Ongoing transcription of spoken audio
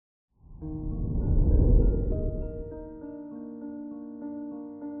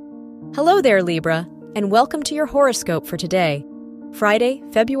Hello there, Libra, and welcome to your horoscope for today, Friday,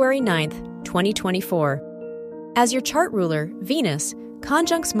 February 9th, 2024. As your chart ruler, Venus,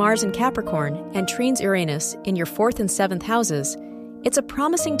 conjuncts Mars in Capricorn and trines Uranus in your 4th and 7th houses, it's a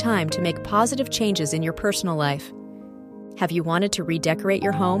promising time to make positive changes in your personal life. Have you wanted to redecorate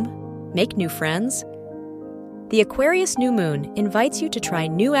your home? Make new friends? The Aquarius new moon invites you to try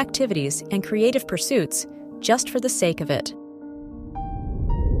new activities and creative pursuits just for the sake of it.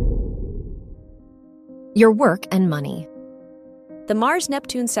 Your work and money. The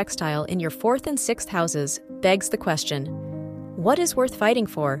Mars-Neptune sextile in your 4th and 6th houses begs the question, what is worth fighting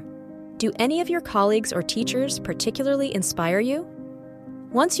for? Do any of your colleagues or teachers particularly inspire you?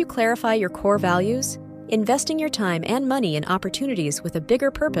 Once you clarify your core values, investing your time and money in opportunities with a bigger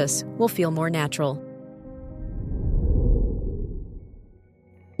purpose will feel more natural.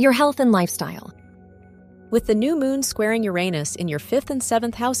 Your health and lifestyle. With the new moon squaring Uranus in your 5th and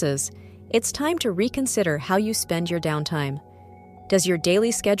 7th houses, it's time to reconsider how you spend your downtime. Does your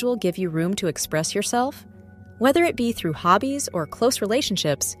daily schedule give you room to express yourself? Whether it be through hobbies or close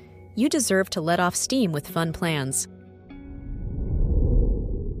relationships, you deserve to let off steam with fun plans.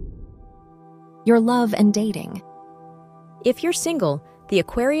 Your love and dating. If you're single, the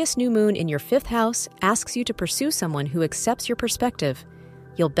Aquarius new moon in your 5th house asks you to pursue someone who accepts your perspective.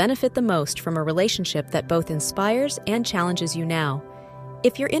 You'll benefit the most from a relationship that both inspires and challenges you now.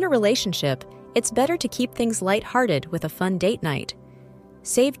 If you're in a relationship, it's better to keep things lighthearted with a fun date night.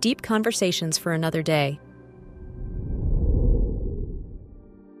 Save deep conversations for another day.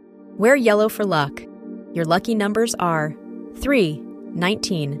 Wear yellow for luck. Your lucky numbers are 3,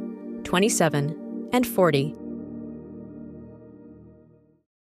 19, 27, and 40.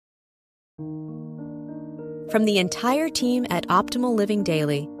 From the entire team at Optimal Living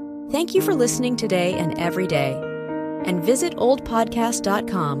Daily, thank you for listening today and every day. And visit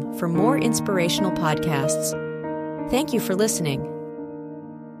oldpodcast.com for more inspirational podcasts. Thank you for listening.